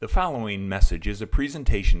The following message is a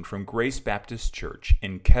presentation from Grace Baptist Church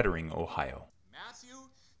in Kettering, Ohio. Matthew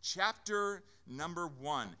chapter number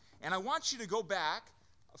 1. And I want you to go back,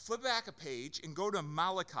 flip back a page, and go to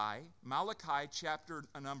Malachi. Malachi chapter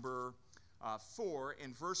number 4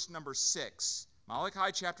 and verse number 6.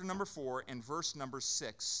 Malachi chapter number 4 and verse number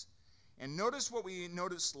 6. And notice what we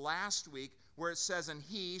noticed last week where it says, "And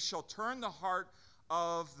he shall turn the heart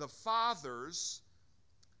of the fathers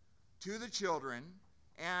to the children,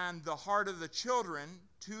 and the heart of the children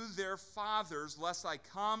to their fathers, lest I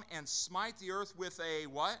come and smite the earth with a"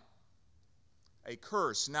 what? A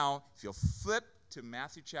curse. Now, if you'll flip to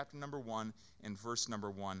Matthew chapter number 1 and verse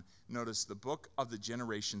number 1, notice the book of the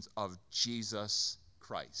generations of Jesus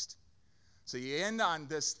Christ. So you end on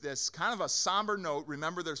this kind of a somber note.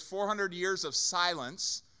 Remember, there's 400 years of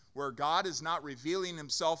silence where God is not revealing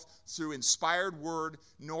himself through inspired word,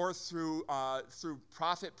 nor through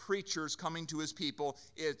prophet preachers coming to his people.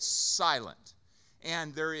 It's silent.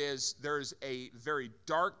 And there's a very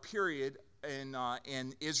dark period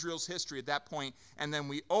in Israel's history at that point. And then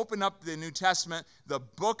we open up the New Testament, the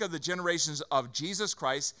book of the generations of Jesus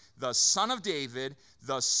Christ, the son of David,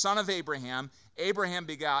 the son of Abraham. Abraham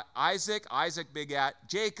begat Isaac, Isaac begat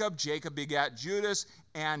Jacob, Jacob begat Judas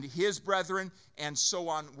and his brethren, and so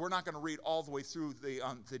on. We're not going to read all the way through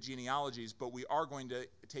the genealogies, but we are going to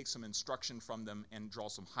take some instruction from them and draw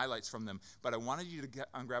some highlights from them. But I wanted you to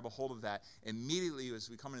grab a hold of that. Immediately as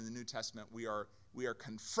we come into the New Testament, we are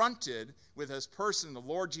confronted with this person, the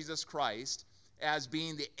Lord Jesus Christ, as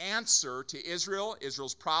being the answer to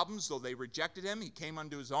Israel's problems. Though they rejected him, he came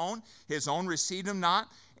unto his own received him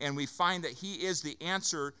not, and we find that he is the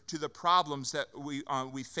answer to the problems that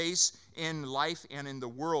we face in life and in the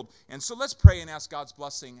world. And so let's pray and ask God's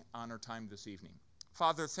blessing on our time this evening.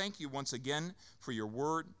 Father, thank you once again for your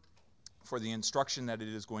word, for the instruction that it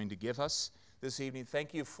is going to give us this evening.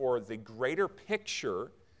 Thank you for the greater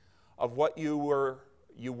picture of what you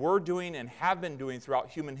were doing and have been doing throughout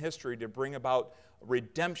human history to bring about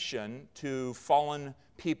redemption to fallen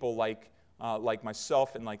people like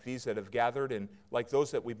myself and like these that have gathered and like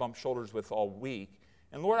those that we bump shoulders with all week.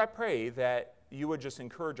 And Lord, I pray that you would just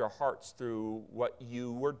encourage our hearts through what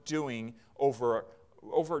you were doing over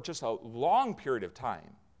just a long period of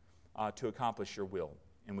time to accomplish your will.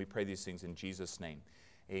 And we pray these things in Jesus' name.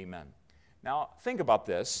 Amen. Now, think about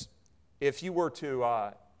this. If you were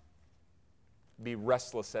to be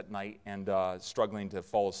restless at night and struggling to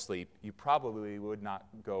fall asleep, you probably would not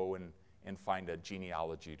go and find a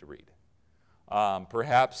genealogy to read.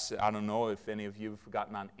 Perhaps, I don't know if any of you have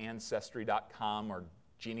gotten on Ancestry.com or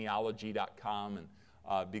genealogy.com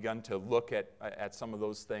and begun to look at some of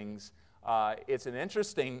those things. It's an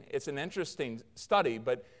interesting study,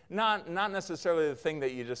 but not necessarily the thing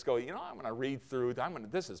that you just go, I'm going to read through.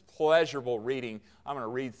 This is pleasurable reading. I'm going to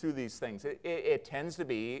read through these things. It tends to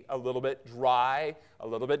be a little bit dry, a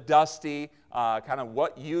little bit dusty. Kind of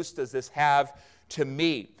what use does this have to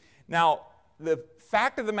me? Now, the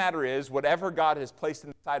fact of the matter is, whatever God has placed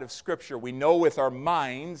inside of Scripture, we know with our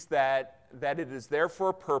minds that it is there for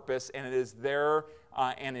a purpose, and it is there,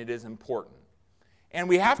 and it is important. And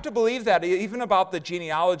we have to believe that even about the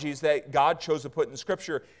genealogies that God chose to put in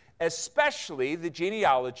Scripture, especially the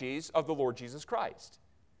genealogies of the Lord Jesus Christ.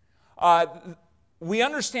 We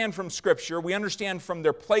understand from Scripture, we understand from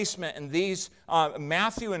their placement in these,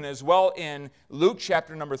 Matthew and as well in Luke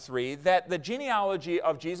chapter number 3, that the genealogy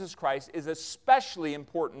of Jesus Christ is especially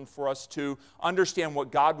important for us to understand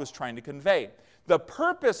what God was trying to convey. The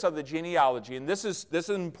purpose of the genealogy, and this is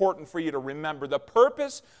important for you to remember, the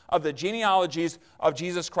purpose of the genealogies of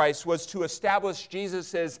Jesus Christ was to establish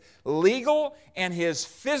Jesus' legal and his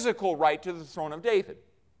physical right to the throne of David.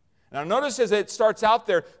 Now notice as it starts out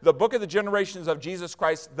there, the book of the generations of Jesus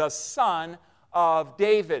Christ, the son of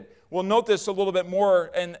David. We'll note this a little bit more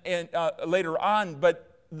later on, but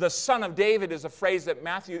the son of David is a phrase that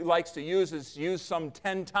Matthew likes to use. It's used some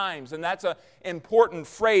 10 times, and that's an important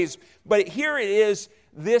phrase. But here it is,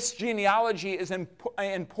 this genealogy is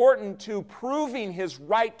important to proving his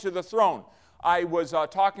right to the throne. I was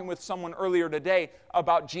talking with someone earlier today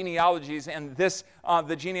about genealogies and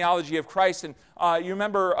the genealogy of Christ. And you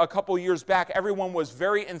remember a couple years back, everyone was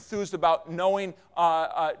very enthused about knowing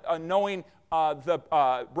Barack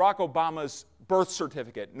Obama's birth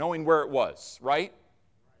certificate, knowing where it was, right?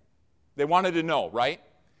 They wanted to know, right?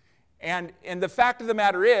 And the fact of the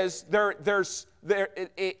matter is,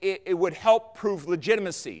 it would help prove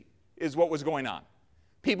legitimacy, is what was going on.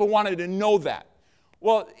 People wanted to know that.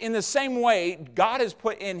 Well, in the same way, God has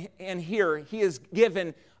put in here, he has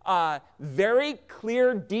given very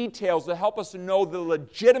clear details to help us to know the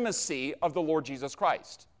legitimacy of the Lord Jesus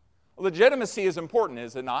Christ. Legitimacy is important,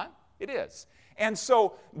 is it not? It is. And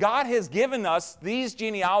so God has given us these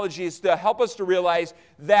genealogies to help us to realize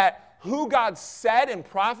that who God said and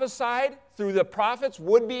prophesied through the prophets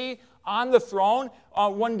would be on the throne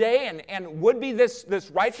one day and would be this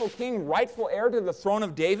rightful king, rightful heir to the throne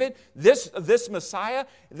of David, this Messiah,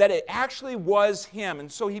 that it actually was him.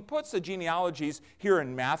 And so he puts the genealogies here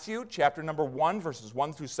in Matthew chapter number 1, verses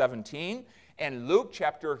 1 through 17, and Luke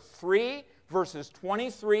chapter 3, verses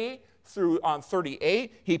 23 through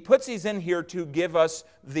 38. He puts these in here to give us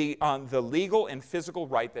the legal and physical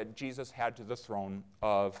right that Jesus had to the throne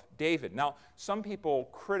of David. Now, some people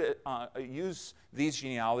use these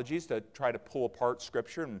genealogies to try to pull apart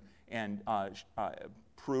Scripture and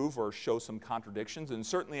prove or show some contradictions. And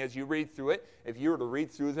certainly as you read through it, if you were to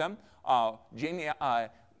read through them,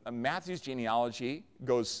 Matthew's genealogy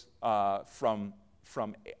goes from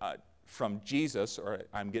Jesus, or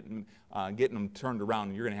I'm getting them turned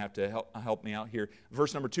around. You're going to have to help me out here.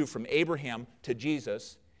 Verse number 2, from Abraham to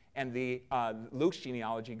Jesus, and Luke's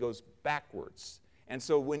genealogy goes backwards. And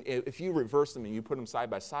so if you reverse them and you put them side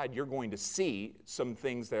by side, you're going to see some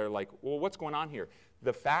things that are like, well, what's going on here?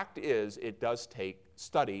 The fact is, it does take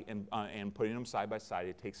study, and putting them side by side,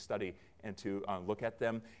 it takes study and to look at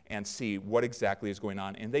them and see what exactly is going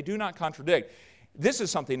on. And they do not contradict. This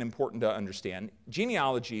is something important to understand.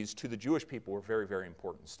 Genealogies to the Jewish people were very, very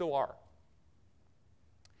important, still are.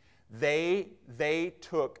 They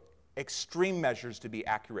took extreme measures to be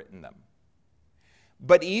accurate in them.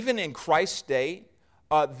 But even in Christ's day,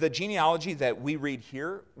 the genealogy that we read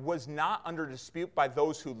here was not under dispute by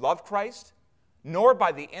those who loved Christ, nor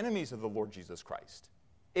by the enemies of the Lord Jesus Christ.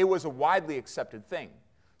 It was a widely accepted thing.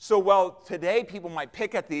 So while today people might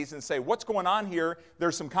pick at these and say, what's going on here?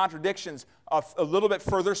 There's some contradictions. A little bit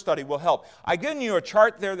further study will help. I've given you a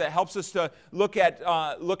chart there that helps us to look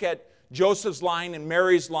at Joseph's line and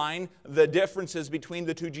Mary's line, the differences between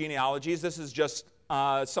the two genealogies. This is just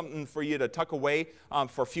something for you to tuck away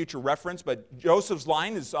for future reference. But Joseph's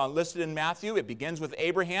line is listed in Matthew. It begins with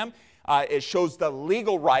Abraham. It shows the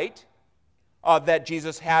legal right that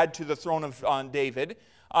Jesus had to the throne of David.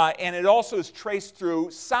 And it also is traced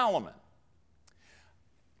through Solomon.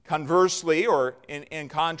 Conversely, or in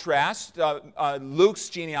contrast, Luke's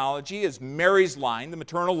genealogy is Mary's line, the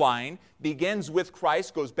maternal line, begins with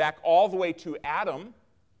Christ, goes back all the way to Adam.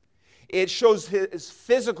 It shows his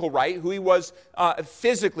physical right, who he was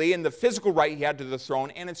physically, and the physical right he had to the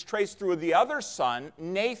throne, and it's traced through the other son,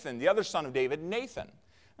 Nathan, the other son of David, Nathan.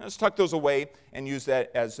 Let's tuck those away and use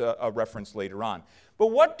that as a reference later on. But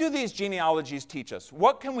what do these genealogies teach us?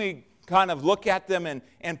 What can we kind of look at them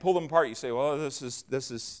and pull them apart? You say, well, this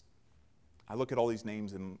is, I look at all these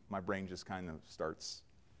names and my brain just kind of starts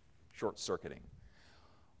short-circuiting.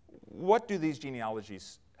 What do these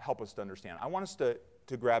genealogies help us to understand? I want us to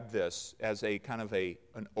grab this as a kind of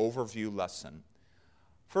an overview lesson.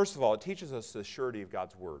 First of all, it teaches us the surety of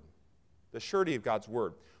God's Word. The surety of God's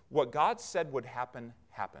Word. What God said would happen,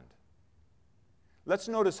 happened. Let's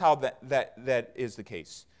notice how that is the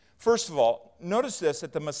case. First of all, notice this,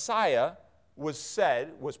 that the Messiah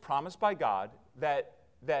was promised by God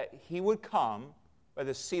that he would come by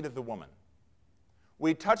the seed of the woman.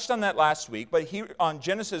 We touched on that last week, but on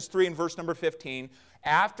Genesis 3 and verse number 15,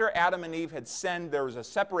 after Adam and Eve had sinned, there was a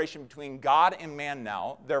separation between God and man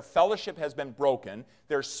now. Their fellowship has been broken.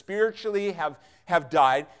 They spiritually have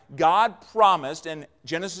died. God promised in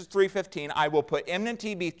Genesis 3:15, I will put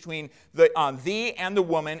enmity between thee and the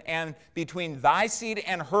woman, and between thy seed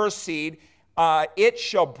and her seed. It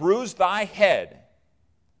shall bruise thy head.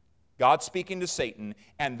 God speaking to Satan,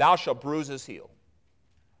 and thou shalt bruise his heel.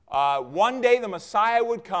 One day the Messiah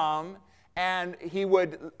would come, and he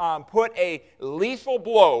would put a lethal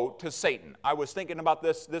blow to Satan. I was thinking about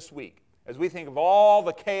this week. As we think of all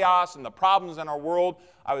the chaos and the problems in our world,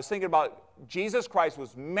 I was thinking about Jesus Christ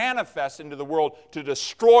was manifest into the world to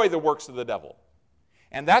destroy the works of the devil.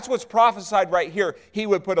 And that's what's prophesied right here. He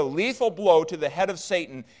would put a lethal blow to the head of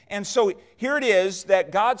Satan. And so here it is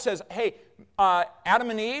that God says, hey,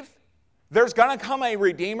 Adam and Eve, there's going to come a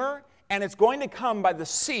Redeemer, and it's going to come by the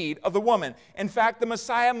seed of the woman. In fact, the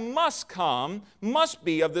Messiah must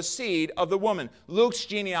be of the seed of the woman. Luke's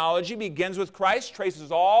genealogy begins with Christ,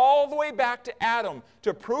 traces all the way back to Adam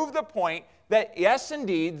to prove the point that, yes,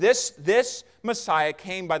 indeed, this Messiah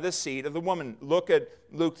came by the seed of the woman. Look at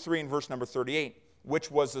Luke 3 and verse number 38,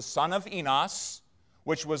 which was the son of Enos,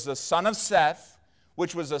 which was the son of Seth,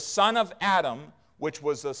 which was the son of Adam, which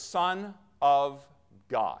was the son of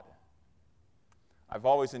God. I've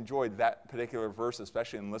always enjoyed that particular verse,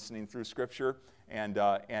 especially in listening through Scripture and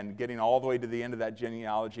getting all the way to the end of that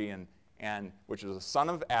genealogy, and which was the son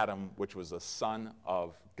of Adam, which was the son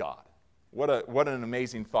of God. What an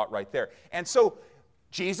amazing thought right there. And so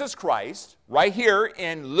Jesus Christ, right here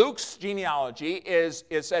in Luke's genealogy, is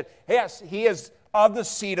said, yes, he is of the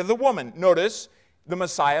seed of the woman. Notice, the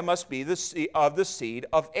Messiah must be of the seed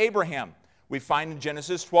of Abraham. We find in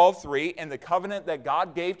Genesis 12:3, in the covenant that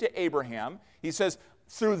God gave to Abraham, he says,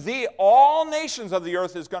 through thee, all nations of the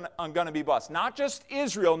earth are going to be blessed. Not just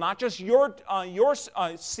Israel, not just your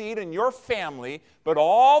seed and your family, but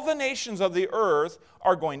all the nations of the earth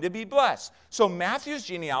are going to be blessed. So Matthew's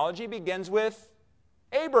genealogy begins with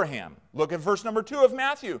Abraham. Look at verse number 2 of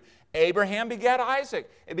Matthew. Abraham begat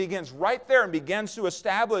Isaac. It begins right there and begins to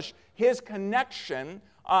establish his connection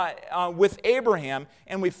with Abraham,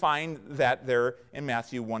 and we find that there in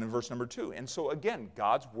Matthew 1 and verse number 2. And so again,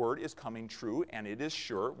 God's word is coming true, and it is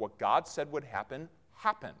sure. What God said would happen,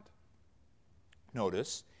 happened.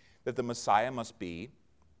 Notice that the Messiah must be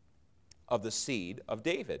of the seed of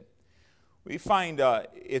David. We find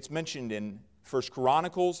it's mentioned in 1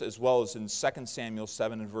 Chronicles as well as in 2 Samuel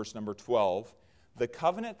 7 and verse number 12, the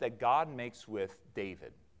covenant that God makes with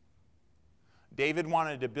David. David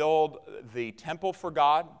wanted to build the temple for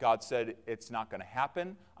God. God said, it's not going to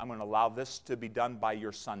happen. I'm going to allow this to be done by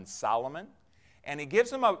your son Solomon. And he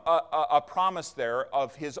gives him a promise there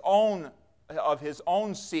of his own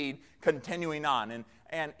seed continuing on.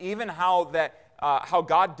 And even how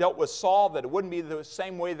God dealt with Saul, that it wouldn't be the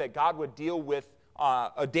same way that God would deal with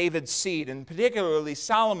David's seed, and particularly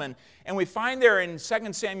Solomon. And we find there in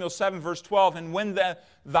 2 Samuel 7, verse 12, and when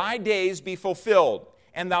thy days be fulfilled,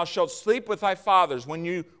 and thou shalt sleep with thy fathers, when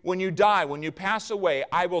you die, when you pass away,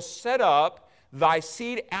 I will set up thy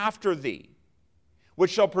seed after thee,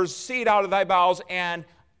 which shall proceed out of thy bowels, and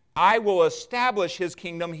I will establish his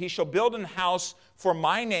kingdom. He shall build an house for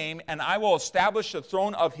my name, and I will establish the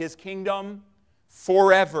throne of his kingdom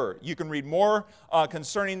forever. You can read more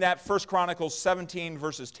concerning that, 1 Chronicles 17,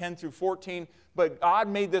 verses 10 through 14. But God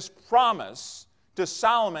made this promise to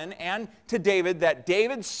Solomon and to David that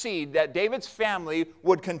David's seed, that David's family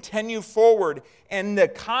would continue forward. In the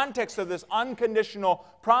context of this unconditional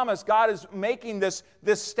promise, God is making this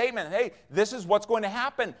statement, hey, this is what's going to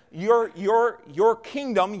happen. Your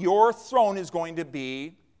kingdom, your throne is going to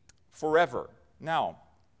be forever. Now,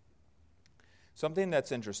 something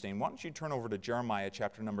that's interesting, why don't you turn over to Jeremiah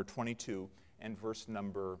chapter number 22 and verse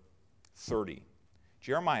number 30.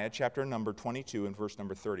 Jeremiah chapter number 22 and verse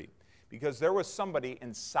number 30. Because there was somebody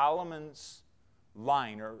in Solomon's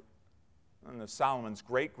line, or Solomon's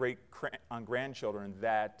great-great-grandchildren,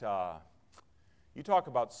 that you talk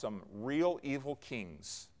about some real evil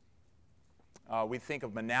kings. We think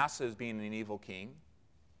of Manasseh as being an evil king.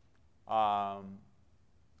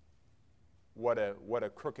 What a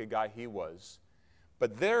crooked guy he was.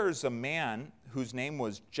 But there's a man whose name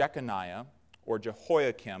was Jeconiah, or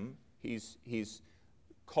Jehoiakim. He's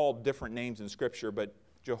called different names in Scripture, but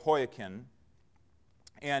Jehoiakim,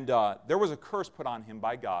 and there was a curse put on him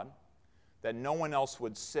by God that no one else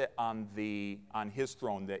would sit on his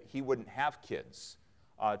throne, that he wouldn't have kids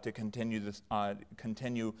to continue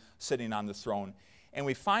sitting on the throne. And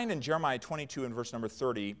we find in Jeremiah 22 and verse number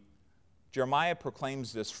 30, Jeremiah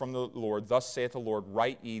proclaims this from the Lord, thus saith the Lord,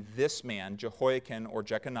 write ye this man, Jehoiakim or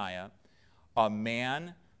Jeconiah, a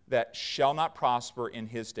man that shall not prosper in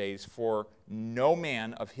his days, for no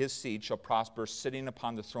man of his seed shall prosper sitting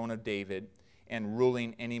upon the throne of David and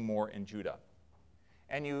ruling any more in Judah.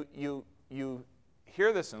 And you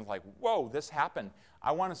hear this and it's like, whoa, this happened.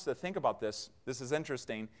 I want us to think about this. This is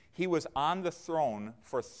interesting. He was on the throne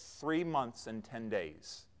for 3 months and 10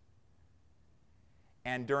 days.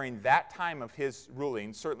 And during that time of his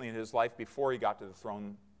ruling, certainly in his life before he got to the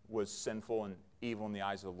throne, was sinful and evil in the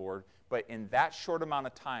eyes of the Lord. But in that short amount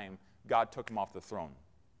of time, God took him off the throne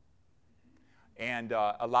and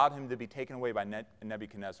allowed him to be taken away by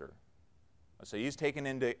Nebuchadnezzar. So he's taken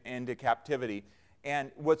into captivity.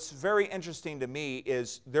 And what's very interesting to me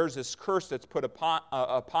is there's this curse that's put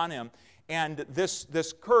upon him. And this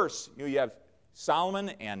curse, you have Solomon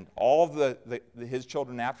and all of his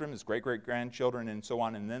children after him, his great-great-grandchildren and so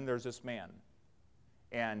on, and then there's this man.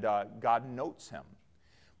 And God notes him.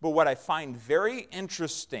 But what I find very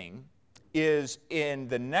interesting is in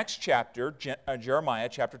the next chapter, Jeremiah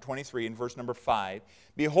chapter 23 and verse number 5,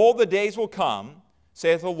 behold, the days will come,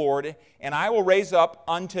 saith the Lord, and I will raise up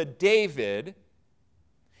unto David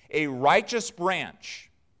a righteous branch,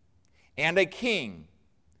 and a king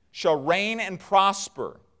shall reign and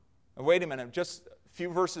prosper. Now, wait a minute, just a few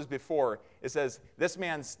verses before, it says, this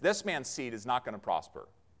man's seed is not going to prosper.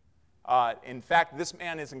 In fact, this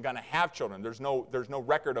man isn't going to have children. There's no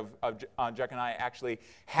record of Jeconiah actually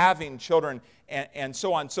having children and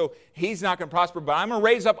so on. So he's not going to prosper. But I'm going to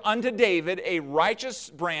raise up unto David a righteous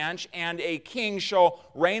branch, and a king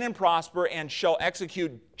shall reign and prosper, and shall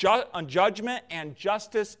execute judgment and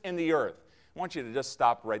justice in the earth. I want you to just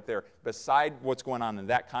stop right there. Beside what's going on in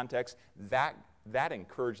that context, that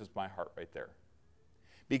encourages my heart right there.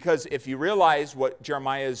 Because if you realize what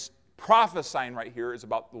Jeremiah is prophesying right here is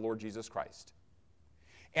about the Lord Jesus Christ.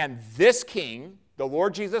 And this king, the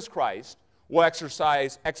Lord Jesus Christ, will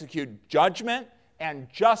execute judgment and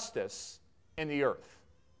justice in the earth.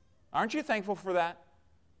 Aren't you thankful for that?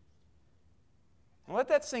 Let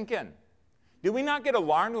that sink in. Do we not get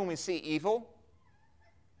alarmed when we see evil?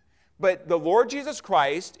 But the Lord Jesus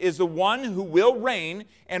Christ is the one who will reign,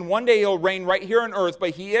 and one day he'll reign right here on earth, but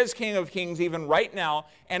he is King of Kings even right now,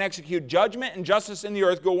 and execute judgment and justice in the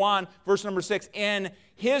earth. Go on, verse number 6. In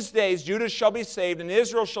his days Judah shall be saved, and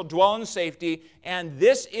Israel shall dwell in safety, and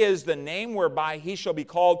this is the name whereby he shall be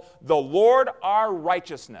called the Lord our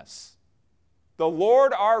righteousness. The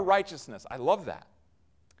Lord our righteousness. I love that.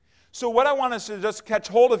 So what I want us to just catch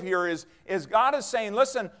hold of here is God is saying,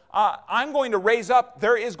 listen, I'm going to raise up,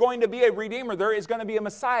 there is going to be a Redeemer, there is going to be a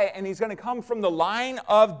Messiah, and he's going to come from the line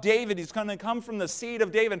of David. He's going to come from the seed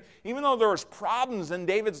of David. Even though there was problems in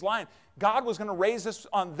David's line, God was going to raise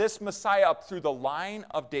this Messiah up through the line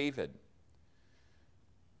of David.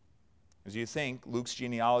 As you think, Luke's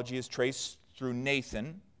genealogy is traced through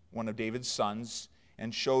Nathan, one of David's sons,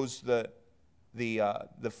 and shows the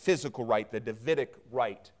physical right, the Davidic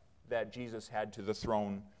right that Jesus had to the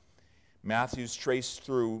throne. Matthew's traced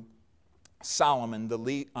through Solomon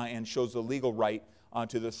and shows the legal right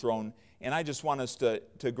to the throne. And I just want us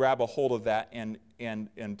to grab a hold of that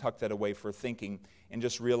and tuck that away for thinking, and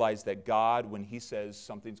just realize that God, when he says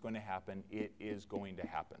something's going to happen, it is going to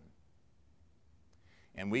happen.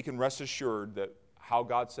 And we can rest assured that how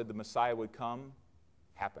God said the Messiah would come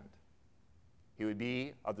happened. He would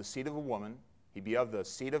be of the seed of a woman. He'd be of the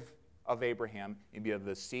seed of Abraham, and be of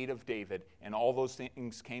the seed of David, and all those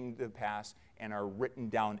things came to pass and are written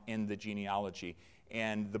down in the genealogy.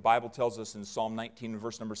 And the Bible tells us in Psalm 19,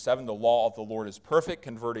 verse number 7, the law of the Lord is perfect,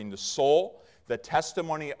 converting the soul. The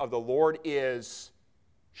testimony of the Lord is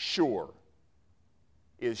sure.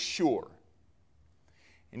 Is sure.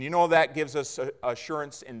 And you know that gives us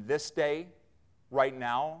assurance in this day, right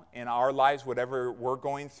now, in our lives, whatever we're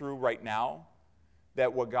going through right now,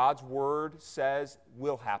 that what God's Word says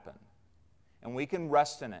will happen. And we can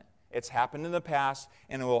rest in it. It's happened in the past,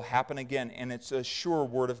 and it will happen again, and it's a sure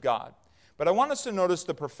Word of God. But I want us to notice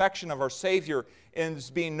the perfection of our Savior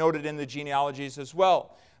is being noted in the genealogies as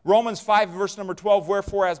well. Romans 5, verse number 12,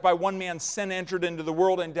 wherefore as by one man sin entered into the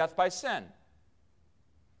world, and death by sin.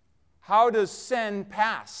 How does sin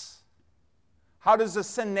pass? How does the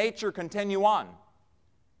sin nature continue on?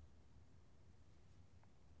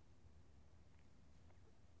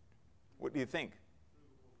 What do you think?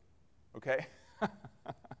 Okay.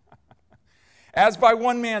 As by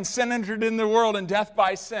one man sin entered in the world, and death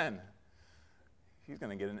by sin. He's going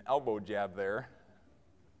to get an elbow jab there.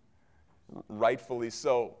 Rightfully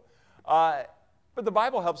so. But the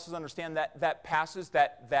Bible helps us understand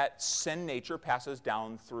that sin nature passes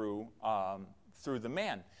down through the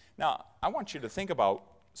man. Now, I want you to think about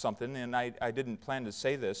something, and I didn't plan to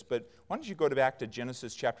say this, but why don't you go back to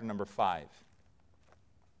Genesis chapter number 5.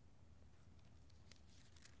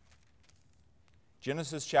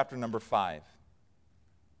 Genesis chapter number 5.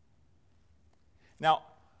 Now,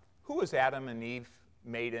 who was Adam and Eve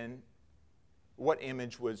made in? What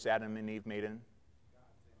image was Adam and Eve made in?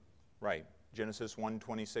 Right. Genesis 1,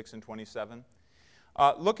 26 and 27.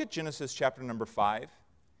 Look at Genesis chapter number 5.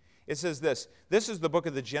 It says this. This is the book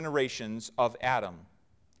of the generations of Adam.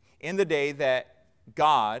 In the day that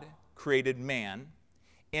God created man,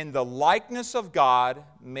 in the likeness of God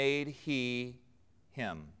made he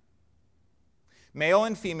him. Male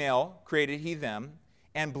and female created he them,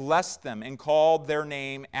 and blessed them, and called their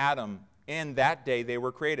name Adam. In that day they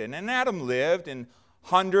were created. And Adam lived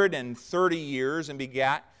 130 years, and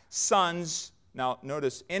begat sons, now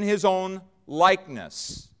notice, in his own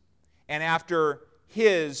likeness, and after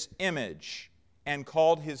his image, and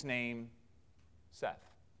called his name Seth.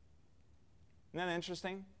 Isn't that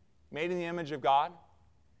interesting? Made in the image of God,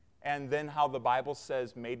 and then how the Bible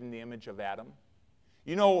says made in the image of Adam.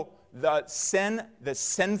 You know, the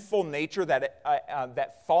sinful nature,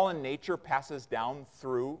 that fallen nature passes down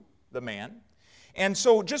through the man. And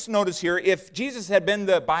so just notice here, if Jesus had been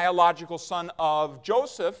the biological son of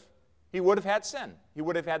Joseph, he would have had sin. He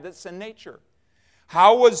would have had that sin nature.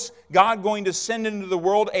 How was God going to send into the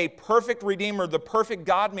world a perfect Redeemer, the perfect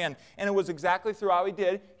God-man? And it was exactly through how he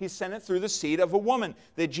did. He sent it through the seed of a woman.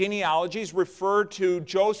 The genealogies refer to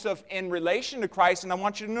Joseph in relation to Christ, and I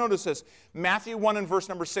want you to notice this. Matthew 1 and verse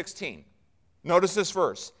number 16. Notice this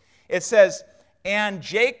verse. It says, and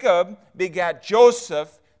Jacob begat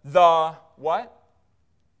Joseph, the what?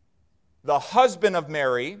 The husband of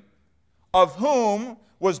Mary, of whom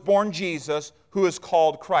was born Jesus, who is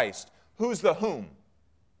called Christ. Who's the whom?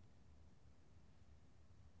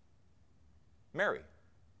 Mary,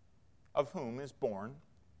 of whom is born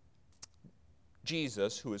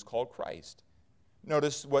Jesus, who is called Christ.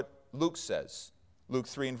 Notice what Luke says. Luke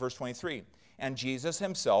 3 and verse 23. And Jesus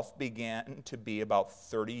himself began to be about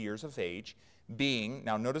 30 years of age, being,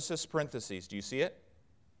 now notice this parentheses, do you see it?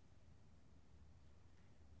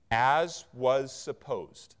 As was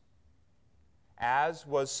supposed,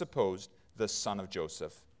 the son of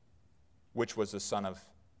Joseph, which was the son of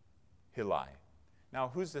Heli. Now,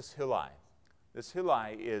 who's this Heli? This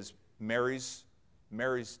Heli is Mary's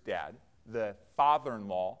dad, the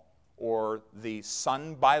father-in-law, or the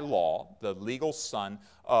son by law, the legal son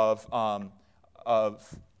of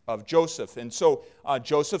Joseph. And so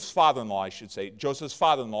Joseph's father-in-law, I should say, Joseph's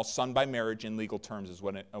father-in-law, son by marriage in legal terms is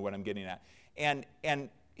what I'm getting at. And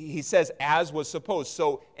he says, as was supposed.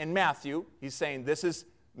 So in Matthew, he's saying this is,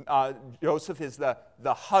 Joseph is the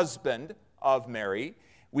husband of Mary.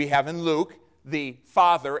 We have in Luke, the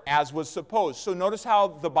father, as was supposed. So notice how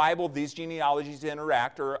the Bible, these genealogies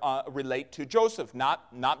interact or relate to Joseph.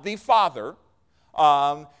 Not the father,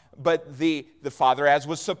 but the father as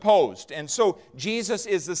was supposed. And so Jesus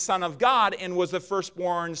is the Son of God and was the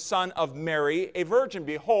firstborn son of Mary, a virgin.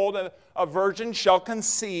 Behold, a virgin shall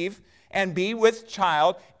conceive and be with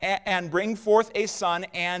child and bring forth a son,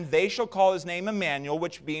 and they shall call his name Emmanuel,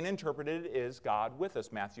 which being interpreted is God with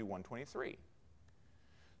us, Matthew 1:23.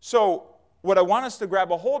 So what I want us to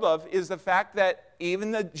grab a hold of is the fact that even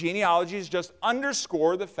the genealogies just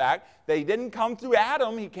underscore the fact that he didn't come through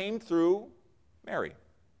Adam, he came through Mary.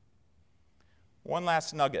 One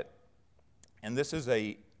last nugget, and this is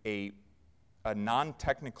a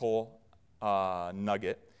non-technical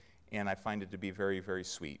nugget, and I find it to be very, very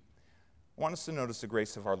sweet. I want us to notice the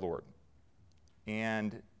grace of our Lord.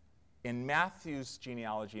 And in Matthew's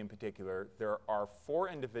genealogy in particular, there are 4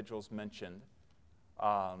 individuals mentioned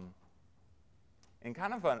in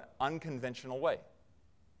kind of an unconventional way.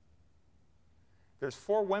 There's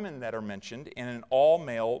 4 women that are mentioned in an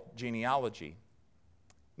all-male genealogy.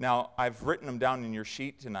 Now, I've written them down in your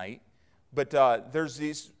sheet tonight, but there's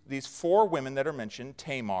these 4 women that are mentioned: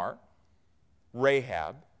 Tamar,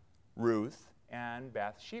 Rahab, Ruth, and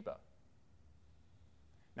Bathsheba.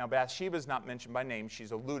 Now, Bathsheba is not mentioned by name.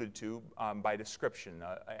 She's alluded to by description,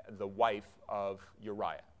 the wife of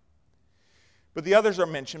Uriah. But the others are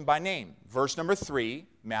mentioned by name. Verse number 3,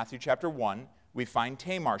 Matthew chapter 1, we find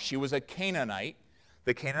Tamar. She was a Canaanite,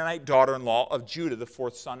 the Canaanite daughter-in-law of Judah, the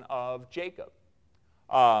 4th son of Jacob.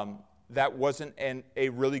 That wasn't a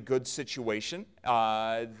really good situation.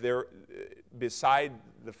 Beside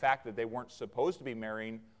the fact that they weren't supposed to be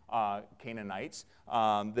marrying Canaanites,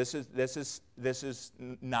 this is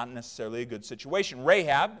not necessarily a good situation.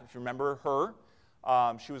 Rahab, if you remember her,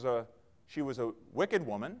 she was a wicked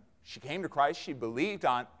woman. She came to Christ. She believed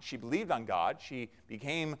on God. She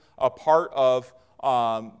became a part of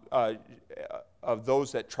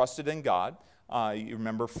those that trusted in God. You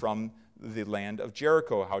remember from the land of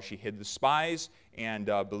Jericho how she hid the spies and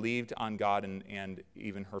believed on God, and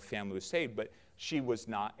even her family was saved. But she was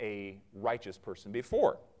not a righteous person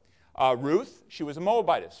before. Ruth, she was a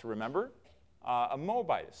Moabitess, remember? A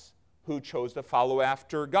Moabitess who chose to follow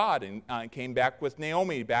after God and came back with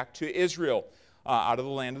Naomi back to Israel out of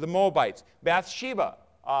the land of the Moabites. Bathsheba,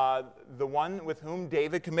 the one with whom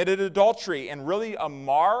David committed adultery, and really a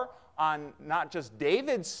mar on not just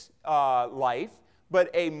David's life, but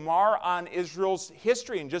a mar on Israel's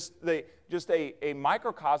history, and just a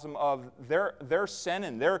microcosm of their sin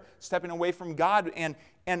and their stepping away from God.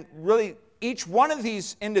 And really, each one of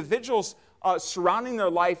these individuals surrounding their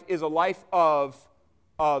life is a life of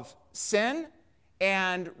sin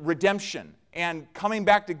and redemption and coming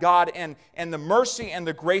back to God and the mercy and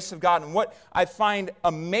the grace of God. And what I find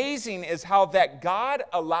amazing is how that God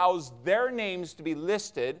allows their names to be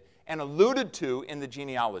listed and alluded to in the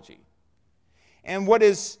genealogy. And what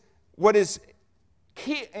is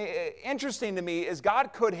interesting to me is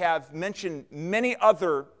God could have mentioned many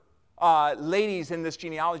other ladies in this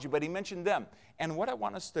genealogy, but he mentioned them. And what I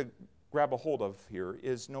want us to grab a hold of here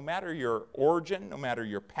is no matter your origin, no matter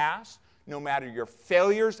your past, no matter your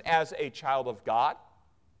failures as a child of God,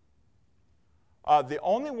 The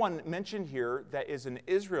only one mentioned here that is an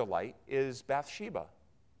Israelite is Bathsheba.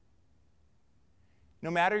 No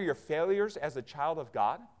matter your failures as a child of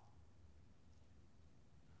God,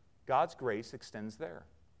 God's grace extends there.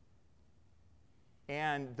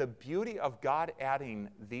 And the beauty of God adding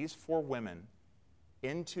these 4 women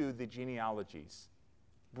into the genealogies,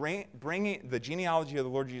 bringing the genealogy of the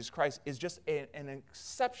Lord Jesus Christ, is just an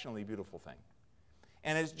exceptionally beautiful thing.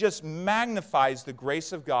 And it just magnifies the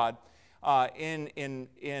grace of God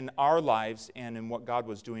in our lives and in what God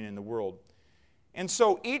was doing in the world. And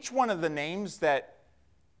so each one of the names that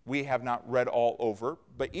we have not read all over,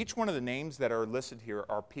 but each one of the names that are listed here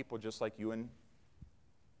are people just like you and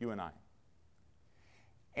I.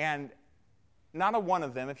 And not a one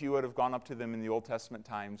of them, if you would have gone up to them in the Old Testament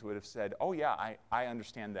times, would have said, oh yeah, I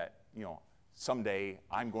understand that, someday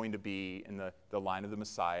I'm going to be in the line of the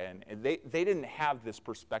Messiah. And they didn't have this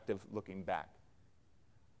perspective looking back.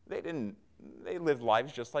 They lived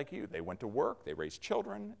lives just like you. They went to work, they raised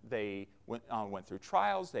children, they went through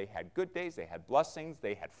trials, they had good days, they had blessings,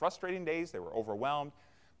 they had frustrating days, they were overwhelmed.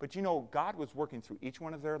 But God was working through each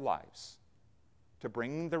one of their lives to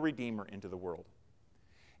bring the Redeemer into the world.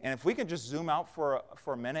 And if we can just zoom out for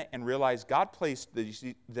a minute and realize God placed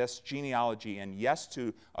this genealogy, and yes,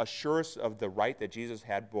 to assure us of the right that Jesus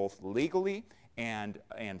had both legally and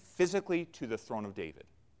physically to the throne of David.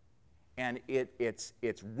 And it's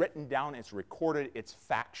written down, it's recorded, it's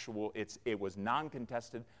factual, it was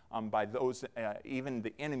non-contested by those, even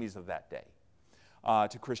the enemies of that day,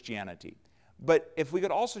 to Christianity. But if we could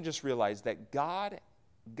also just realize that God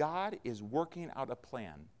is working out a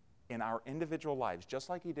plan in our individual lives, just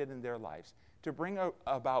like He did in their lives, to bring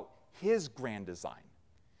about His grand design.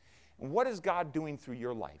 And what is God doing through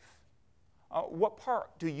your life? What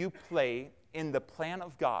part do you play in the plan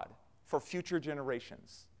of God for future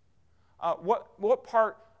generations? What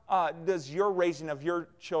part does your raising of your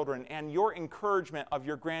children and your encouragement of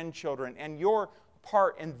your grandchildren and your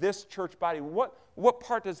part in this church body, what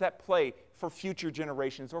part does that play for future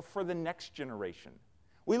generations or for the next generation?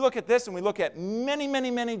 We look at this and we look at many,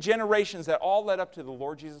 many, many generations that all led up to the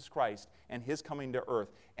Lord Jesus Christ and His coming to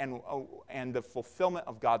earth and the fulfillment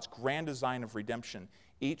of God's grand design of redemption.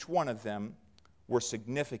 Each one of them were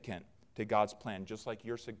significant to God's plan, just like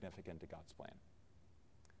you're significant to God's plan.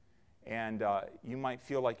 And you might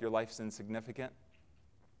feel like your life's insignificant.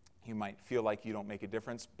 You might feel like you don't make a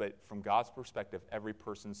difference, but from God's perspective, every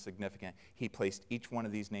person's significant. He placed each one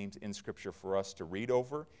of these names in Scripture for us to read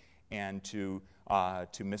over and to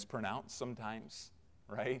mispronounce sometimes,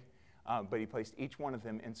 right? But He placed each one of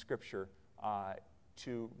them in Scripture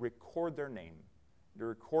to record their name, to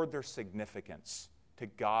record their significance to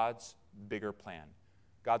God's bigger plan.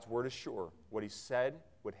 God's word is sure. What He said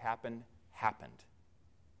would happen, happened.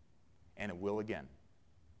 And it will again.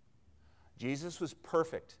 Jesus was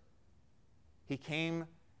perfect.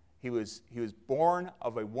 He was born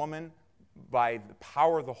of a woman by the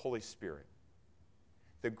power of the Holy Spirit.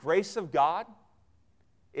 The grace of God,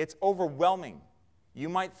 it's overwhelming. You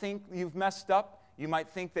might think you've messed up. You might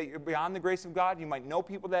think that you're beyond the grace of God. You might know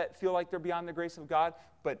people that feel like they're beyond the grace of God,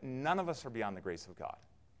 but none of us are beyond the grace of God.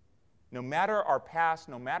 No matter our past,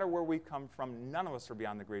 no matter where we come from, none of us are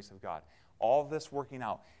beyond the grace of God. All this working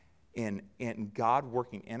out in God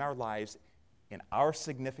working in our lives, in our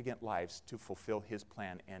significant lives to fulfill His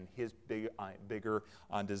plan and His bigger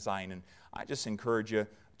design. And I just encourage you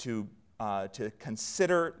to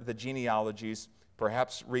consider the genealogies,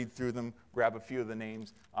 perhaps read through them, grab a few of the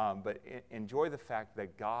names, but enjoy the fact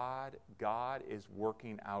that God is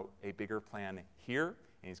working out a bigger plan here,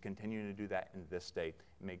 and He's continuing to do that in this day.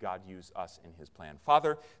 May God use us in His plan.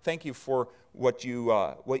 Father, thank You for what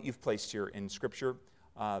You've placed here in Scripture.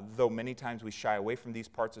 Though many times we shy away from these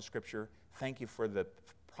parts of Scripture, thank You for the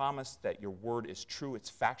promise that Your word is true,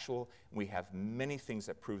 it's factual, and we have many things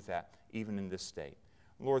that prove that even in this day.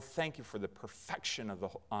 Lord, thank You for the perfection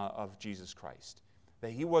of Jesus Christ,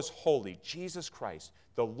 that He was holy. Jesus Christ,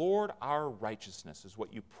 the Lord our righteousness, is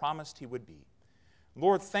what You promised He would be.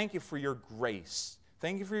 Lord, thank You for Your grace.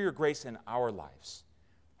 Thank You for Your grace in our lives.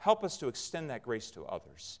 Help us to extend that grace to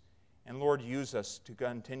others. And Lord, use us to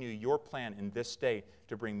continue Your plan in this day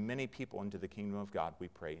to bring many people into the kingdom of God, we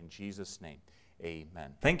pray in Jesus' name.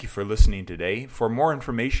 Amen. Thank you for listening today. For more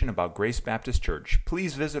information about Grace Baptist Church,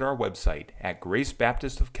 please visit our website at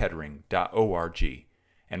gracebaptistofkettering.org.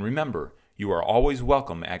 And remember, you are always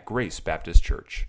welcome at Grace Baptist Church.